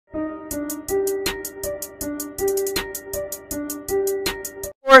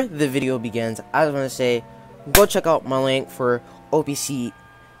Before the video begins, I just want to say, go check out my link for OPC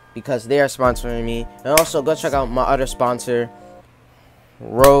because they are sponsoring me, and also go check out my other sponsor,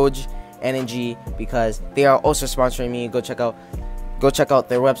 Roge Energy, because they are also sponsoring me. Go check out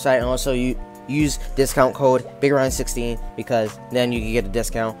their website, and also you use discount code BigRyan16 because then you can get a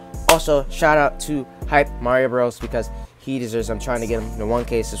discount. Also, shout out to Hype Mario Bros because he deserves. I'm trying to get him to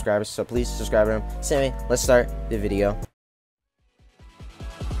 1K subscribers, so please subscribe to him. So anyway, let's start the video.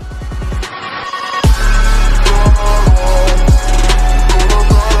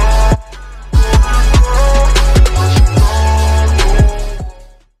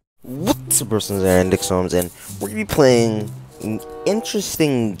 What's up, persons? Aaron Dix Holmes, and we're gonna be playing an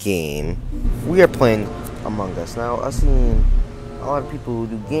interesting game. We are playing Among Us. Now, I've seen a lot of people who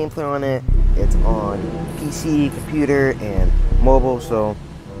do gameplay on it. It's on PC, computer, and mobile, so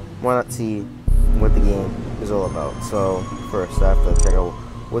why not see what the game is all about? So first, I have to check out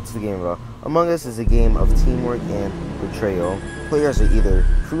what's the game about. Among Us is a game of teamwork and betrayal. Players are either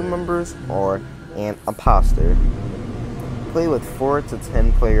crew members or an imposter. Play with 4 to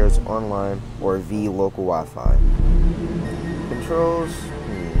 10 players online or via local Wi-Fi. Controls.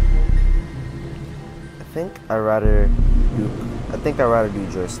 I think I'd rather do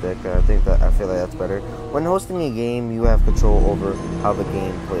joystick. I feel like that's better. When hosting a game, you have control over how the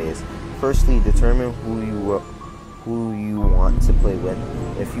game plays. Firstly, determine who you want to play with.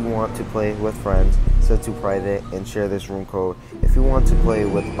 If you want to play with friends, set to private and share this room code. If you want to play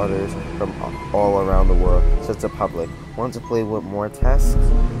with others from all around the world, set to public. Want to play with more tasks?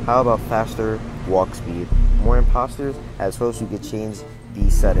 How about faster walk speed? More imposters? As host, you can change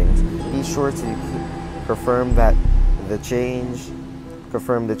these settings. Be sure to confirm the changes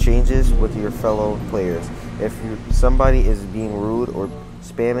with your fellow players. If somebody is being rude or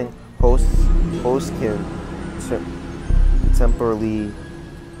spamming, hosts can temporarily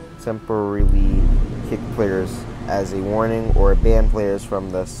kick players as a warning or ban players from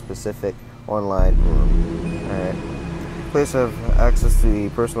the specific online room. Alright. Players have access to a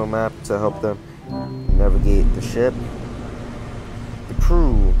personal map to help them navigate the ship. The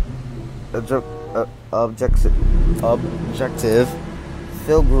crew objective: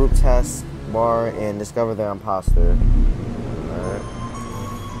 fill group task bar and discover the imposter. Alright.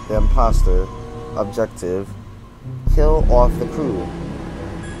 The imposter objective: kill off the crew.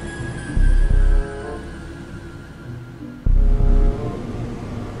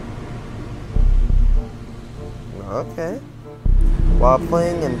 Okay. While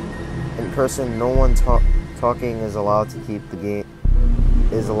playing in person, no one talking is allowed to keep the game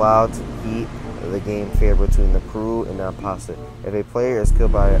fair between the crew and the imposter. If a player is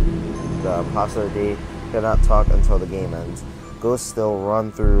killed by the imposter, they cannot talk until the game ends. Ghosts still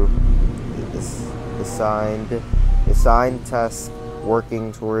run through assigned tasks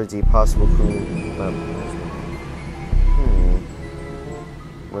working towards a possible crew member.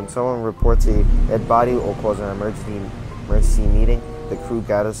 When someone reports a dead body or calls an emergency meeting, the crew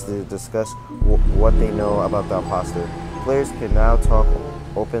gathers to discuss what they know about the imposter. Players can now talk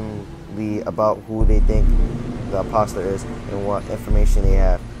openly about who they think the imposter is and what information they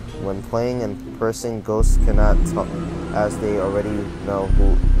have. When playing in person, ghosts cannot talk as they already know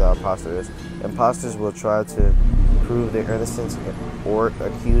who the imposter is. Imposters will try to prove their innocence or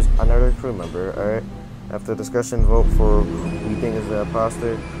accuse another crew member. Alright. After discussion, vote for who you think is the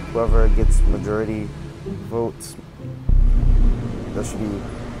imposter. Whoever gets majority votes, that should be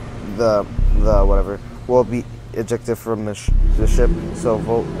the whatever, will be ejected from the ship. So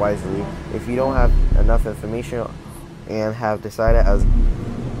vote wisely. If you don't have enough information and has decided as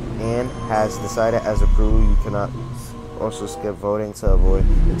a crew, you cannot also skip voting to avoid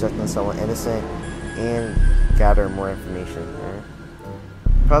ejecting someone innocent and gather more information. Right?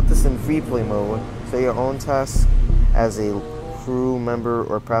 Practice in free play mode. Set your own tasks as a crew member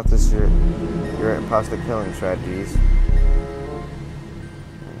or practice your imposter killing strategies.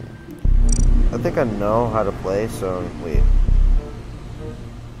 I think I know how to play, so wait.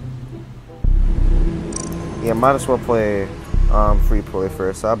 Yeah, might as well play free play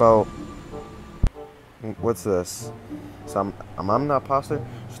first. How about, what's this? So I'm not imposter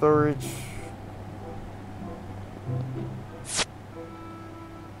storage.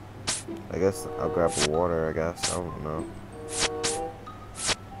 I guess I'll grab water, I guess. I don't know.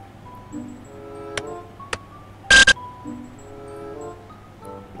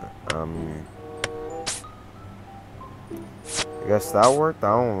 I guess that worked. I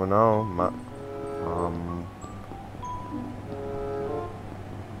don't even know.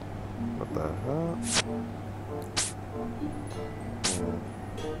 What the hell?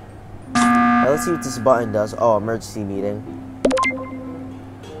 Let's see what this button does. Oh, emergency meeting.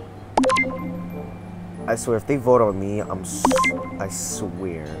 I swear, if they vote on me, I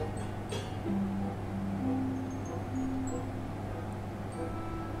swear.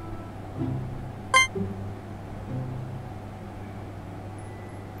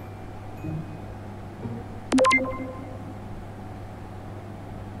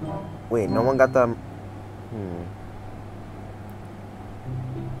 Wait, no one got the...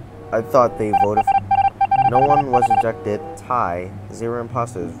 I thought they voted for... No one was ejected. Tie. 0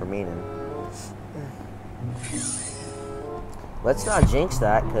 imposters remaining. Let's not jinx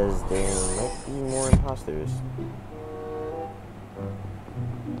that, because there might be more imposters.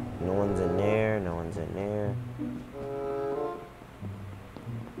 No one's in there. No one's in there.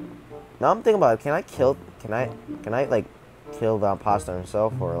 Now I'm thinking about it. Can I kill... Can I like, kill the imposter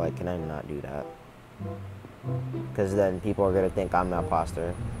himself? Or, like, can I not do that? Because then people are going to think I'm the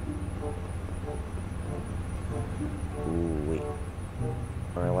imposter. Ooh, wait.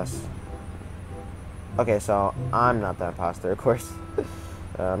 Or unless... Okay, so I'm not the imposter, of course.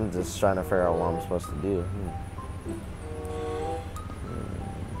 I'm just trying to figure out what I'm supposed to do.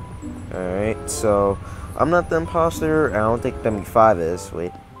 Alright, so I'm not the imposter. I don't think Dummy 5 is.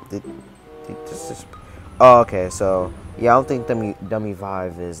 Wait, did this just... Oh, okay, so yeah, I don't think Dummy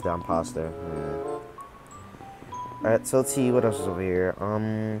 5 is the imposter. Alright, so let's see what else is over here.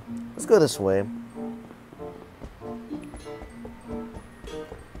 Let's go this way.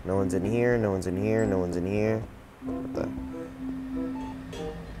 No one's in here, no one's in here, no one's in here. What the?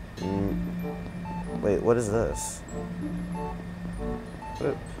 Wait, what is this?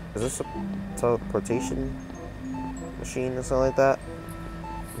 What is this, a teleportation machine or something like that?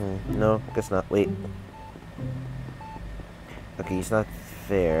 No, guess not. Wait. Okay, it's not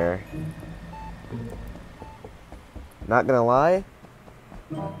fair. Not gonna lie,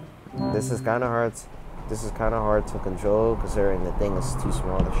 this is kind of hard. This is kind of hard to control considering the thing is too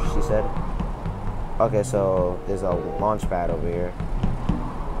small, as she said. Okay, so there's a launch pad over here.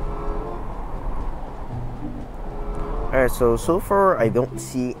 Alright, so far I don't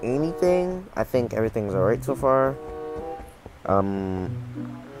see anything. I think everything's alright so far.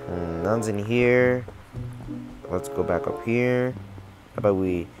 None's in here. Let's go back up here. How about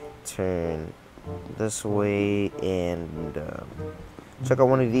we turn this way and check out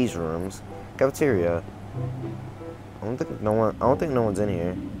one of these rooms. Cafeteria. I don't think no one's in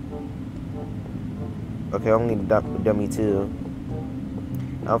here. Okay, only Dummy 2.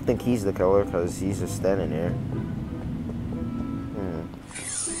 I don't think he's the killer because he's just standing there.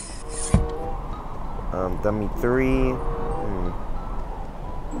 Dummy 3.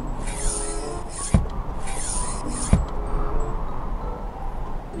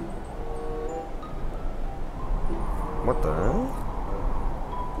 What the hell?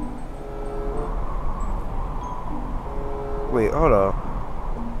 Wait, hold up.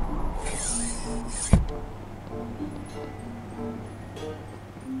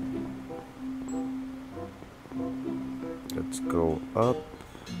 Let's go up.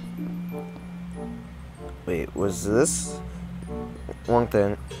 Wait, was this one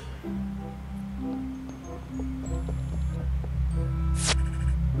thing?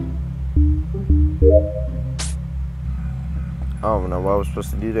 I don't know what I was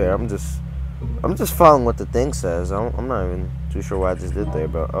supposed to do there. I'm just following what the thing says. I'm not even too sure what I just did there,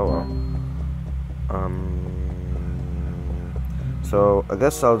 but oh well. So I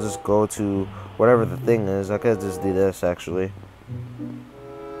guess I'll just go to whatever the thing is. I could just do this actually.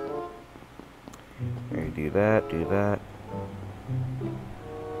 Alright, do that, do that.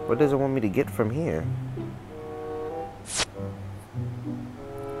 What does it want me to get from here?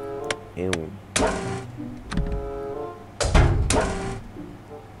 Ew.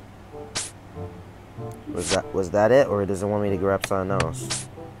 Was that it, or does it want me to grab something else?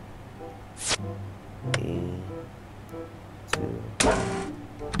 A, 2,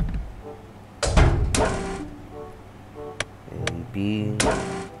 A, B,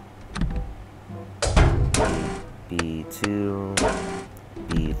 B2,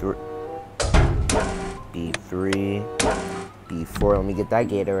 B3, B3, B4. Let me get that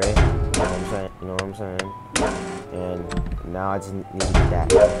Gatorade. You know what I'm saying? And now I just need to get that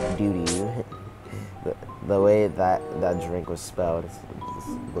doo-doo. The way that drink was spelled, it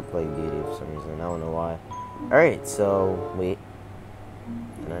looked like doo-doo for some reason. I don't know why. Alright, so wait.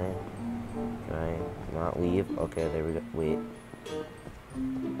 Can I not leave? Okay, there we go. Wait.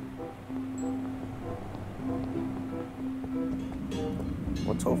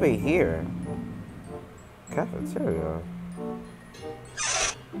 What's over here? Cafeteria.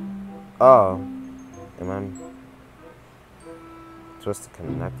 Oh. Am I supposed to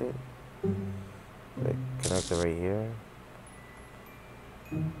connect it? Like, connect it right here.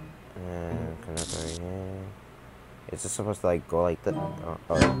 And connect right here. Is this supposed to like go like that?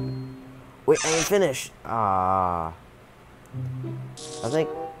 Oh. Wait, I ain't finished. Ah. I think.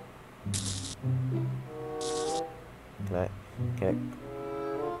 Can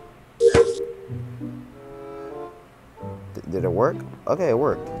did it work? Okay, it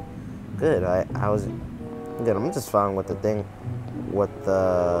worked. Good. I was good. I'm just fine with the thing. What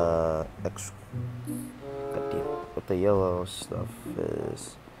the what the yellow stuff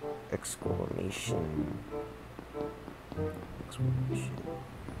is. Exclamation.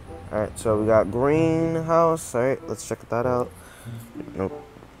 Alright, so we got greenhouse. Alright, let's check that out. Nope.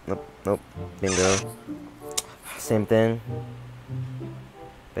 Bingo. Same thing.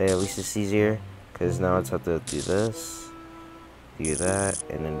 But at least it's easier. Because now I just have to do this. Do that.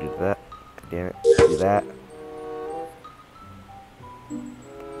 And then do that. Damn it. Do that.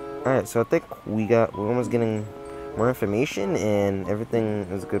 Alright, so I think we're almost getting more information. And everything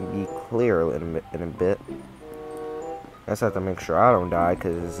is going to be clear in a bit. I just have to make sure I don't die,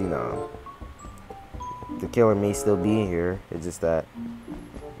 because, you know, the killer may still be here. It's just that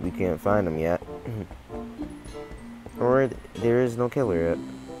we can't find him yet. Or there is no killer yet.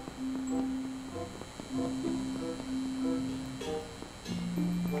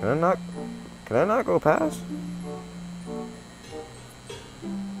 Can I not go past?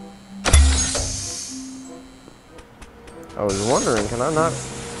 I was wondering, can I not?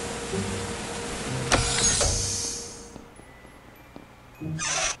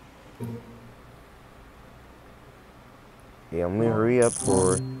 Yeah, I'm gonna hurry up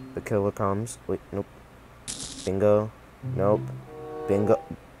before the killer comes. Wait, nope. Bingo. Nope. Bingo.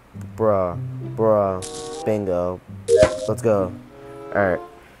 Bruh. Bingo. Let's go. Alright.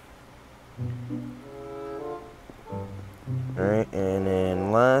 Alright, and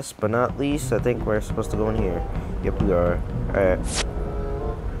then last but not least, I think we're supposed to go in here. Yep, we are. Alright.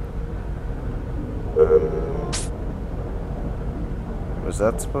 Was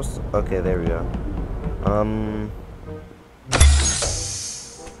that supposed to? Okay, there we go.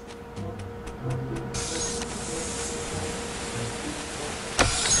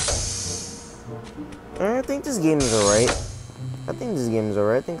 I think this game is alright. I think it's an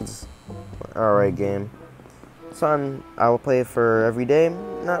alright game. It's fun. I will play it for every day.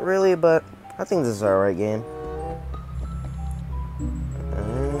 Not really, but I think this is an alright game.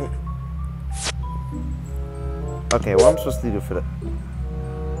 Okay, what I'm supposed to do for that?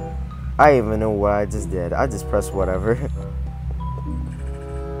 I even know what I just did. I just pressed whatever.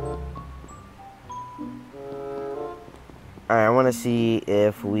 Alright, I want to see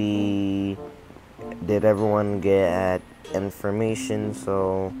if did everyone get information.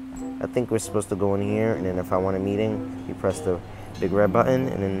 So I think we're supposed to go in here, and then if I want a meeting, you press the big red button,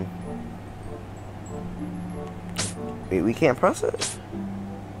 and then wait, we can't press it.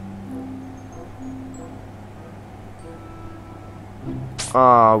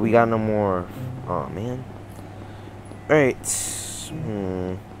 Oh, we got no more. Oh man. Alright.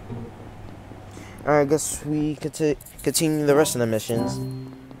 Alright, I guess we could continue the rest of the missions.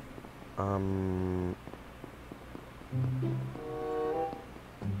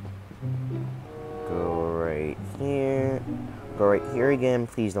 Go right here. Go right here again.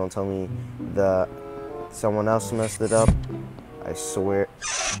 Please don't tell me that someone else messed it up. I swear.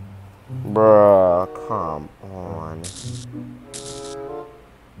 Bruh, come on.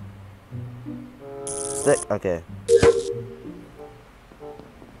 Stick. Okay.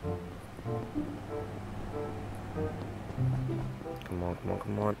 Come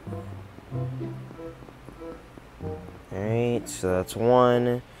on. Alright, so that's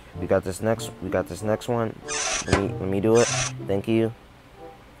one. We got this next one. Let me do it. Thank you.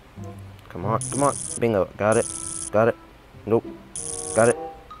 Come on. Bingo. Got it. Nope. Got it.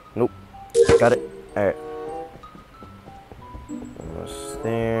 Nope. Got it. Alright. Almost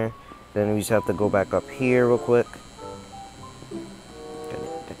there. Then we just have to go back up here real quick.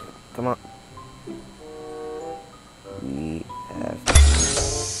 Come on. We have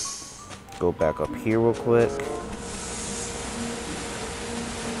to go back up here real quick.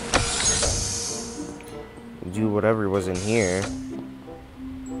 Do whatever was in here.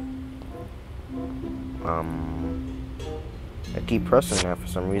 I keep pressing that for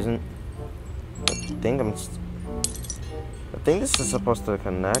some reason. I think this is supposed to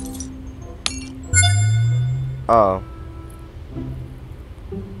connect. Oh.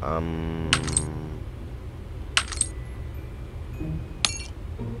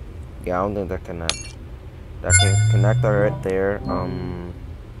 Yeah, I don't think that connect. That can connect right there.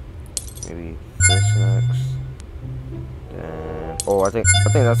 Maybe this next. Then, oh, I think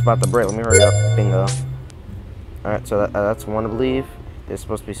that's about to break. Let me hurry up. Bingo. Alright, so that's one, I believe. there's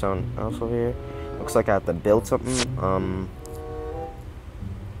supposed to be something else over here. Looks like I have to build something.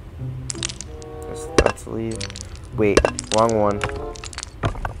 Let's leave. Wait, wrong one.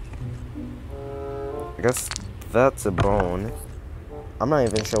 I guess that's a bone. I'm not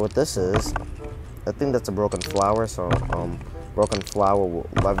even sure what this is. I think that's a broken flower, so broken flower,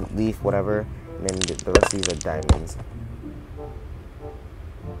 leaf, whatever, and then the rest of these are diamonds.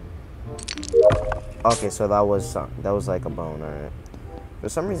 Okay, so that was like a bone. Alright. For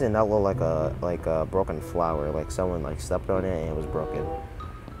some reason, that looked like a broken flower, like someone like stepped on it and it was broken.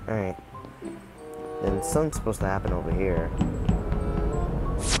 Alright. Then something's supposed to happen over here.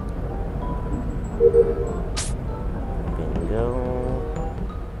 Bingo.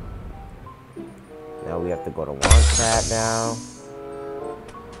 Now we have to go to Launchpad now.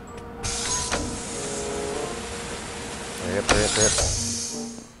 Rip.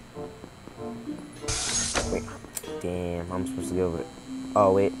 Wait. Damn, I'm supposed to go over it.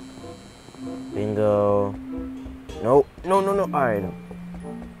 Oh, wait. Bingo. Nope. No. Alright.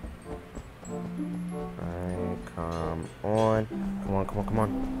 Come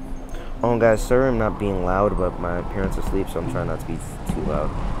on. Oh, guys, sorry I'm not being loud, but my parents are asleep, so I'm trying not to be too loud.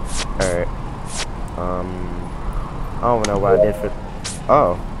 Alright. I don't know what I did for...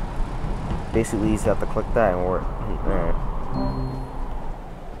 Oh. Basically, you just have to click that and work. Alright.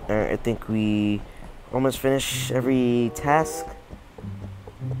 Alright, I think we almost finished every task.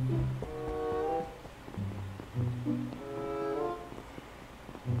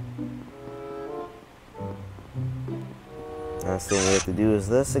 Last thing we have to do is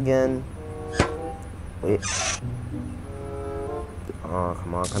this again. Wait. Oh,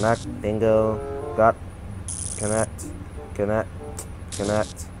 come on. Connect. Bingo. Got. Connect.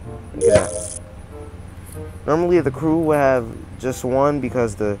 Normally the crew would have just one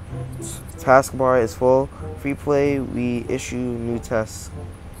because the taskbar is full. Free play, we issue new tasks.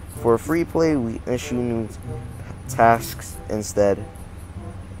 For free play, we issue new tasks instead.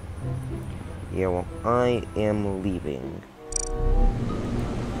 Yeah, well, I am leaving.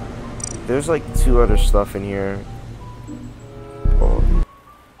 There's like 2 other stuff in here. Oh,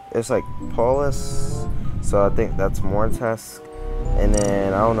 it's like Paulus, so I think that's more tasks. And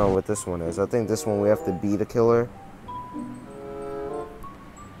then I don't know what this one is. I think this one we have to beat a killer.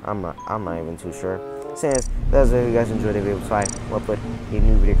 I'm not even too sure. Since that's it, if you guys enjoyed the video, we'll put a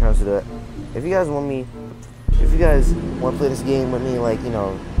new video comes to it. If you guys want to play this game with me, like, you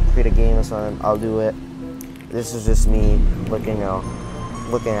know, create a game or something, I'll do it. This is just me looking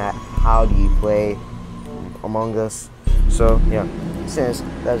at how do you play Among Us. So yeah, since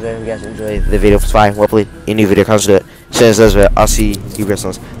that's it, if you guys enjoyed the video, hopefully a new video comes to it. Since that's it, I'll see you guys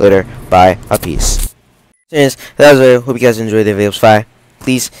later. Bye. Peace. Since that's it, hope you guys enjoyed the video.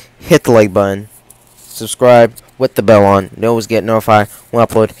 Please hit the like button, subscribe with the bell on. You always get notified when I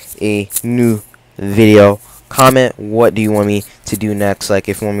upload a new video. Comment what do you want me to do next. Like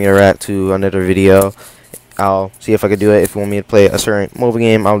if you want me to react to another video, I'll see if I can do it. If you want me to play a certain mobile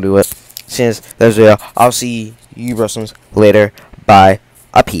game, I'll do it. Since that's it, I'll see you Russians later. Bye.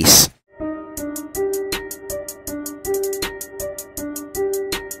 Peace.